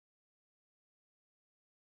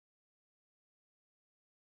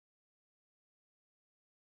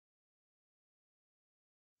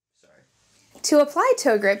To apply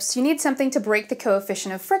toe grips, you need something to break the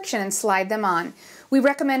coefficient of friction and slide them on. We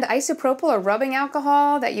recommend isopropyl or rubbing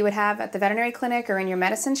alcohol that you would have at the veterinary clinic or in your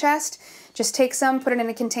medicine chest. Just take some, put it in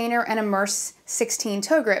a container, and immerse 16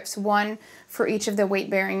 toe grips, one for each of the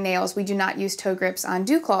weight-bearing nails. We do not use toe grips on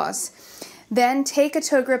dew claws. Then take a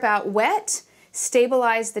toe grip out wet,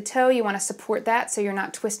 stabilize the toe. You want to support that so you're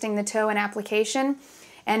not twisting the toe in application.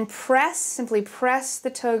 And press, simply press the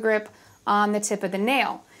toe grip on the tip of the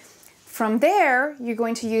nail. From there, you're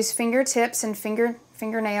going to use fingertips and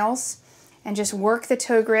fingernails and just work the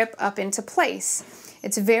toe grip up into place.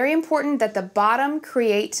 It's very important that the bottom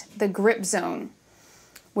create the grip zone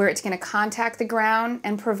where it's going to contact the ground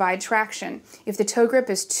and provide traction. If the toe grip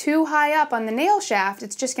is too high up on the nail shaft,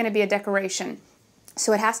 it's just going to be a decoration.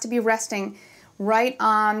 So it has to be resting right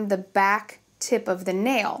on the back tip of the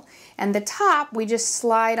nail. And the top, we just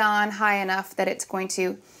slide on high enough that it's going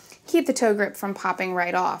to keep the toe grip from popping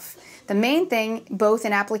right off. The main thing, both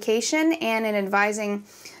in application and in advising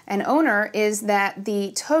an owner, is that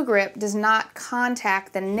the toe grip does not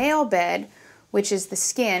contact the nail bed, which is the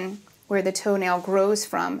skin where the toenail grows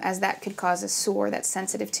from, as that could cause a sore, that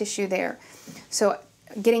sensitive tissue there. So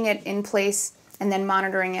getting it in place and then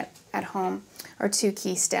monitoring it at home are two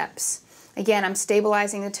key steps. Again, I'm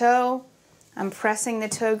stabilizing the toe, I'm pressing the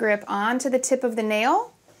toe grip onto the tip of the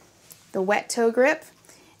nail, the wet toe grip,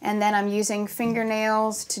 and then I'm using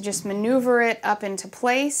fingernails to just maneuver it up into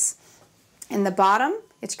place. In the bottom,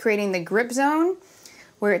 it's creating the grip zone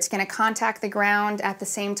where it's going to contact the ground at the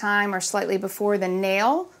same time or slightly before the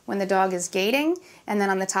nail when the dog is gaiting, and then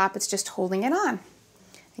on the top it's just holding it on.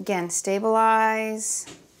 Again, stabilize,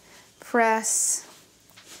 press,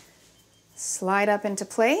 slide up into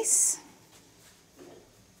place,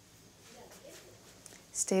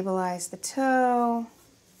 stabilize the toe,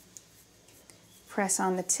 press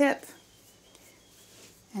on the tip,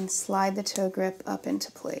 and slide the toe grip up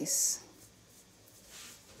into place.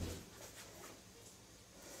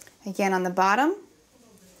 Again, on the bottom,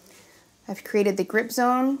 I've created the grip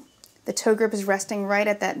zone. The toe grip is resting right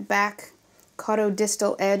at that back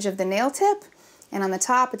caudodistal edge of the nail tip, and on the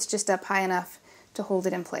top, it's just up high enough to hold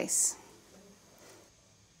it in place.